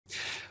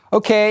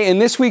Okay, in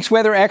this week's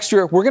Weather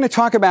Extra, we're going to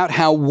talk about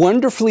how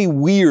wonderfully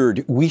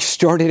weird we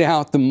started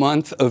out the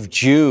month of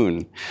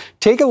June.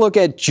 Take a look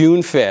at June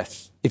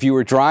 5th. If you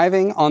were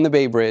driving on the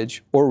Bay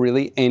Bridge, or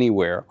really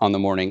anywhere on the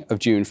morning of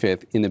June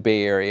 5th in the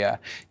Bay Area,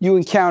 you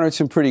encountered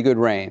some pretty good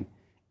rain.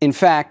 In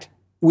fact,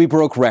 we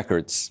broke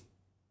records.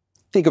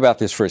 Think about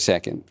this for a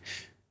second.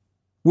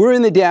 We're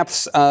in the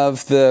depths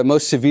of the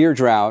most severe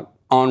drought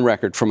on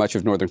record for much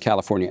of Northern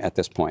California at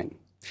this point.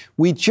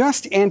 We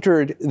just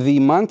entered the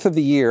month of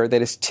the year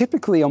that is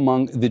typically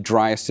among the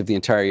driest of the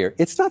entire year.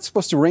 It's not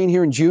supposed to rain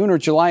here in June or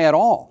July at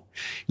all.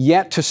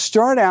 Yet to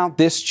start out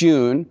this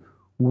June,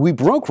 we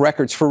broke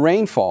records for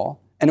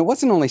rainfall. And it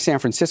wasn't only San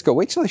Francisco.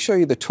 Wait till I show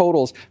you the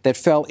totals that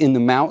fell in the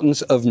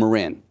mountains of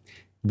Marin.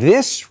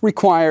 This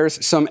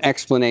requires some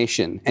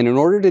explanation. And in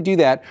order to do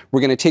that, we're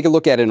going to take a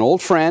look at an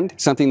old friend,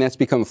 something that's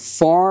become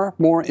far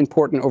more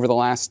important over the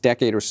last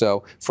decade or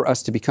so for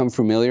us to become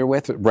familiar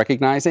with,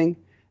 recognizing,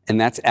 and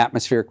that's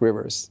atmospheric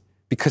rivers.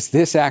 Because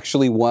this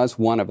actually was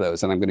one of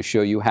those, and I'm going to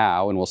show you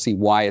how, and we'll see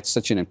why it's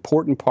such an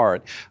important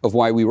part of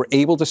why we were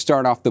able to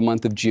start off the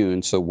month of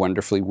June so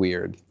wonderfully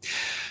weird.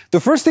 The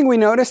first thing we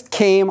noticed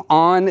came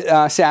on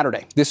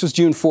Saturday. This was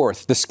June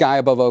 4th, the sky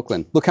above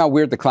Oakland. Look how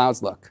weird the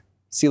clouds look.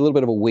 See a little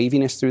bit of a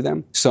waviness through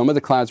them? Some of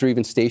the clouds are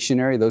even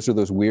stationary. Those are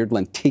those weird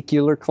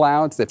lenticular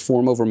clouds that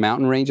form over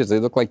mountain ranges. They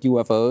look like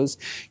UFOs.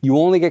 You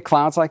only get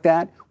clouds like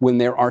that when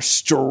there are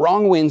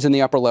strong winds in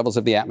the upper levels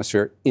of the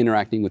atmosphere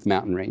interacting with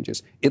mountain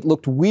ranges. It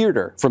looked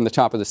weirder from the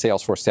top of the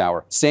Salesforce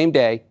Tower. Same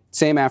day,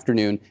 same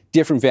afternoon,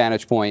 different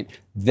vantage point.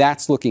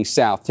 That's looking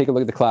south. Take a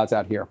look at the clouds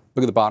out here.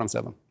 Look at the bottoms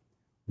of them.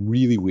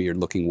 Really weird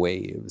looking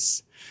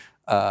waves.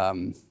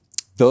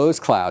 Those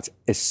clouds,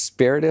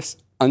 Asperitas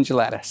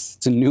undulatus.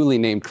 It's a newly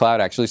named cloud,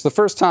 actually. It's the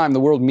first time the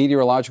World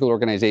Meteorological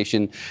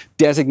Organization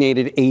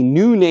designated a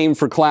new name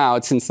for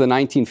clouds since the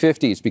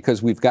 1950s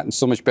because we've gotten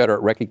so much better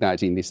at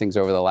recognizing these things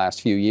over the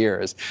last few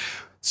years.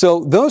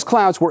 So those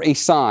clouds were a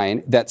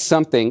sign that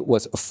something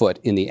was afoot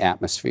in the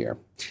atmosphere.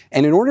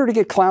 And in order to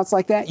get clouds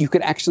like that, you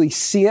could actually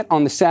see it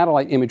on the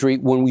satellite imagery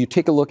when you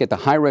take a look at the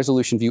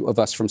high-resolution view of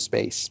us from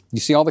space. You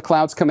see all the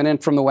clouds coming in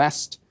from the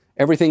west?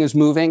 Everything is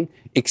moving,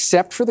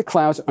 except for the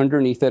clouds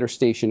underneath that are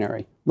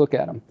stationary. Look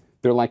at them.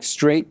 They're like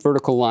straight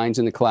vertical lines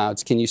in the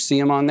clouds. Can you see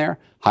them on there?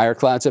 Higher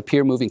clouds up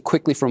here moving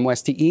quickly from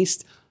west to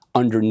east.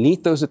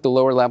 Underneath those at the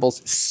lower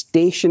levels,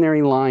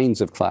 stationary lines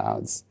of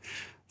clouds.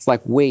 It's like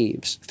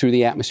waves through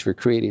the atmosphere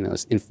creating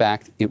those. In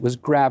fact, it was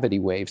gravity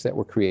waves that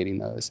were creating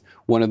those.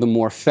 One of the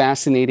more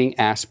fascinating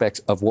aspects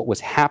of what was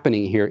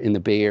happening here in the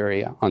Bay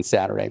Area on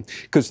Saturday.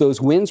 Because those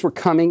winds were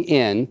coming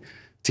in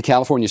to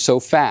California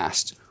so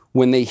fast,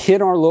 when they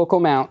hit our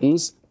local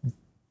mountains,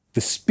 the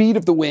speed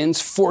of the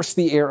winds forced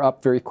the air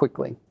up very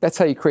quickly. That's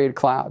how you create a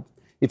cloud.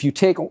 If you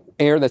take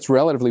air that's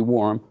relatively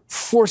warm,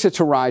 force it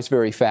to rise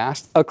very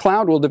fast, a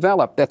cloud will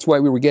develop. That's why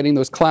we were getting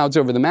those clouds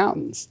over the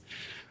mountains.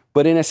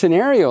 But in a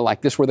scenario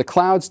like this, where the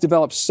clouds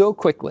develop so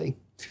quickly,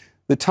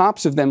 the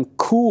tops of them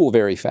cool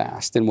very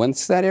fast. And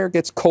once that air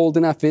gets cold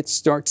enough, it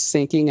starts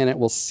sinking, and it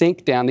will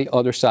sink down the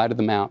other side of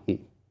the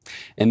mountain.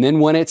 And then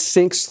when it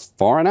sinks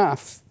far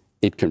enough,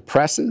 it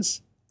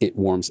compresses, it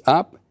warms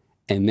up,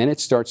 and then it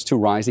starts to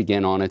rise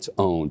again on its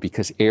own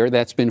because air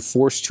that's been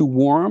forced to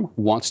warm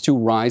wants to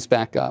rise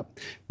back up.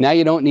 Now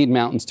you don't need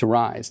mountains to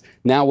rise.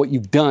 Now what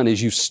you've done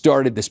is you've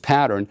started this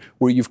pattern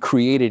where you've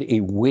created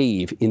a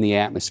wave in the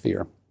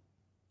atmosphere.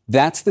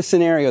 That's the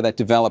scenario that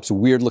develops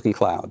weird-looking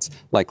clouds,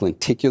 like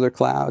lenticular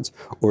clouds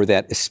or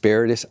that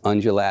Asperitas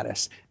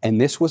undulatus.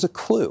 And this was a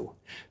clue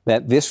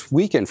that this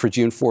weekend for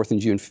June 4th and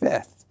June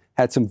 5th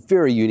had some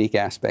very unique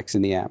aspects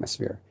in the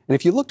atmosphere. And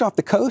if you looked off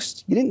the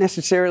coast, you didn't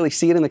necessarily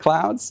see it in the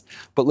clouds,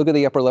 but look at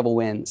the upper level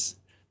winds.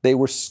 They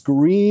were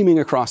screaming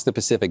across the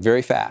Pacific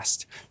very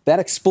fast. That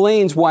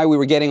explains why we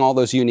were getting all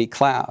those unique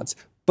clouds.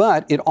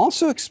 But it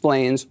also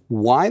explains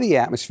why the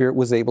atmosphere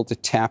was able to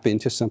tap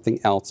into something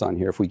else on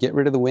here. If we get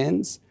rid of the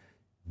winds,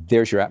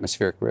 there's your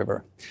atmospheric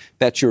river.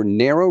 That's your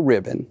narrow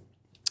ribbon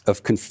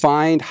of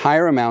confined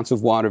higher amounts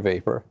of water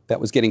vapor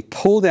that was getting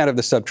pulled out of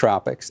the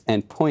subtropics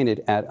and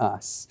pointed at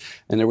us.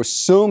 And there was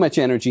so much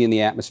energy in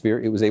the atmosphere,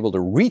 it was able to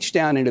reach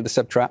down into the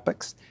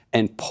subtropics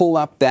and pull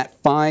up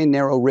that fine,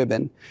 narrow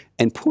ribbon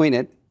and point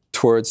it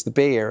towards the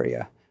Bay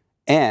Area.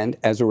 And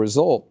as a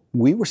result,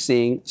 we were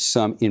seeing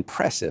some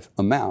impressive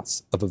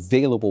amounts of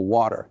available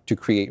water to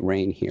create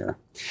rain here.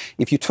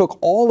 If you took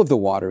all of the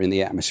water in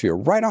the atmosphere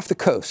right off the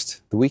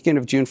coast, the weekend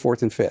of June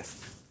 4th and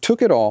 5th,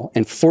 took it all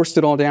and forced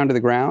it all down to the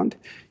ground,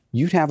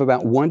 you'd have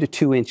about 1 to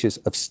 2 inches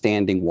of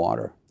standing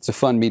water. It's a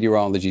fun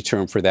meteorology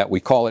term for that. We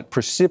call it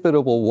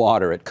precipitable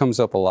water. It comes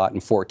up a lot in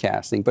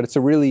forecasting, but it's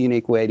a really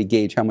unique way to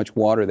gauge how much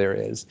water there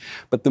is.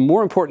 But the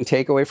more important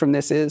takeaway from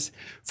this is,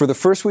 for the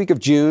first week of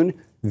June,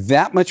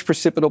 that much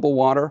precipitable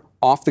water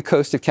off the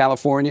coast of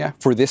California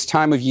for this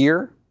time of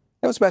year,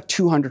 that was about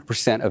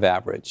 200% of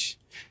average.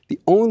 The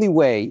only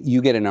way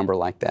you get a number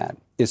like that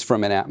is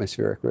from an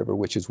atmospheric river,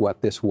 which is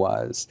what this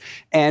was.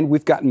 And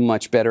we've gotten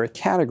much better at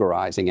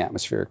categorizing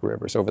atmospheric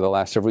rivers over the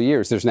last several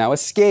years. There's now a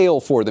scale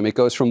for them. It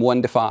goes from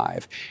 1 to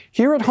 5.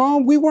 Here at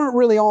home, we weren't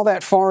really all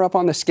that far up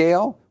on the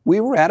scale. We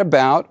were at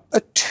about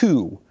a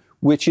 2,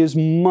 which is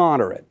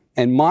moderate.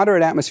 And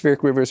moderate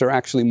atmospheric rivers are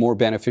actually more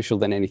beneficial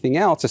than anything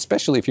else,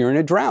 especially if you're in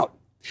a drought,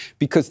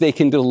 because they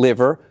can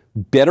deliver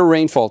better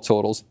rainfall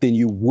totals than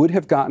you would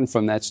have gotten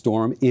from that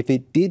storm if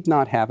it did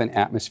not have an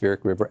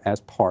atmospheric river as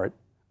part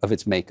of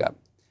its makeup.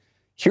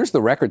 Here's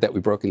the record that we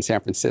broke in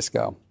San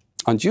Francisco.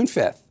 On June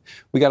 5th,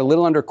 we got a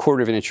little under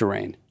 1/4 of an inch of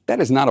rain.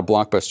 That is not a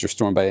blockbuster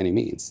storm by any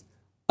means,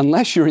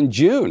 unless you're in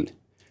June,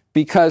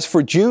 because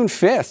for June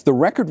 5th, the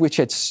record, which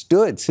had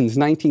stood since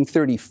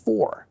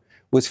 1934,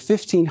 was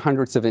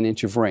 1/1500th of an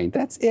inch of rain.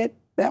 That's it.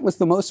 That was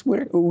the most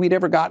we'd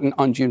ever gotten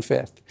on June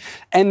 5th.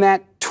 And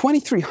that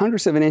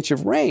 2300th of an inch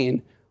of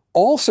rain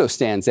also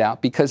stands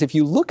out because if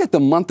you look at the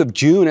month of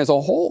June as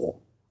a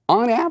whole,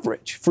 on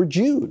average for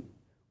June,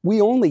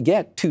 we only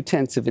get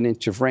 2/10ths of an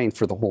inch of rain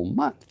for the whole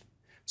month.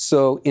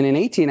 So in an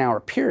 18-hour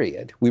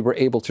period, we were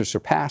able to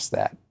surpass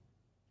that.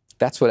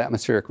 That's what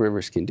atmospheric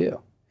rivers can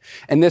do.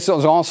 And this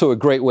is also a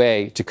great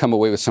way to come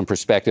away with some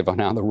perspective on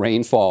how the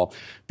rainfall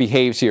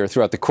behaves here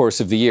throughout the course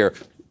of the year.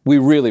 We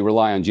really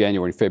rely on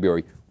January and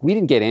February. We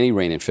didn't get any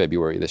rain in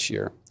February this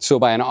year. So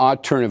by an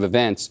odd turn of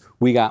events,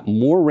 we got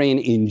more rain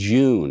in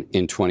June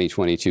in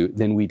 2022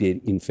 than we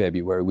did in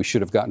February. We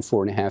should have gotten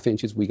 4.5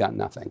 inches. We got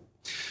nothing.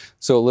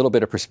 So a little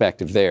bit of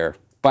perspective there.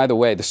 By the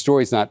way, the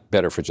story's not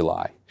better for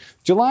July.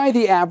 July,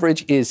 the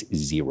average is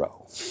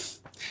 0.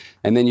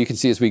 And then you can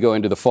see as we go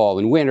into the fall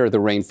and winter, the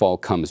rainfall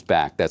comes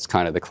back. That's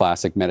kind of the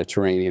classic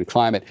Mediterranean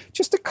climate.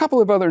 Just a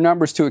couple of other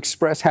numbers to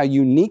express how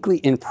uniquely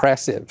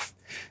impressive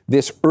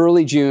this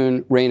early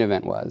June rain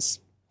event was.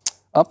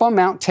 Up on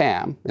Mount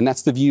Tam, and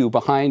that's the view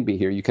behind me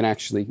here, you can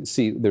actually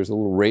see there's a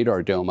little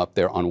radar dome up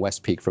there on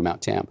West Peak from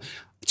Mount Tam.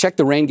 Check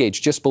the rain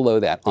gauge just below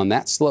that, on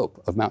that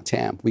slope of Mount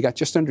Tam. We got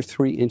just under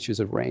 3 inches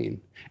of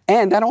rain.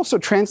 And that also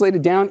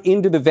translated down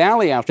into the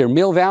valley out there.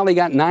 Mill Valley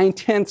got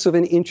 9/10ths of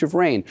an inch of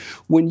rain.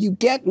 When you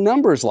get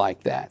numbers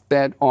like that,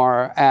 that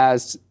are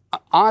as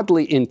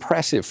oddly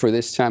impressive for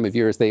this time of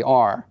year as they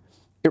are,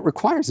 it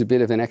requires a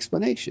bit of an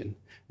explanation.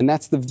 And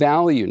that's the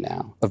value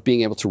now of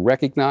being able to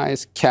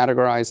recognize,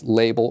 categorize,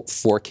 label,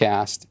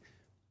 forecast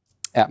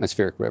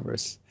atmospheric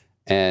rivers.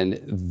 And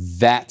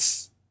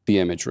that's the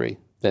imagery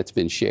that's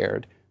been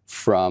shared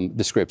from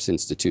the Scripps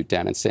Institute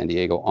down in San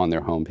Diego on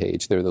their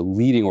homepage. They're the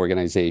leading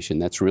organization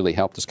that's really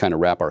helped us kind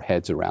of wrap our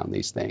heads around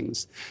these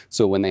things.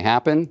 So when they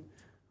happen,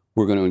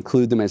 we're going to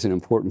include them as an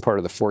important part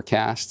of the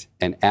forecast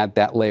and add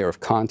that layer of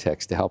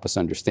context to help us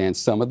understand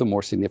some of the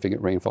more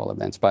significant rainfall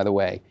events. By the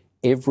way,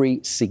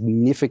 every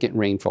significant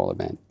rainfall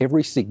event,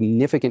 every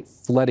significant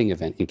flooding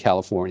event in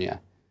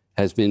California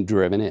has been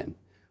driven in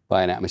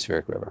by an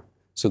atmospheric river.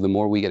 So the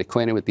more we get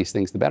acquainted with these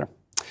things, the better.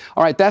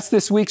 All right, that's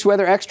this week's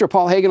Weather Extra.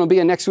 Paul Hagen will be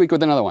in next week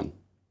with another one.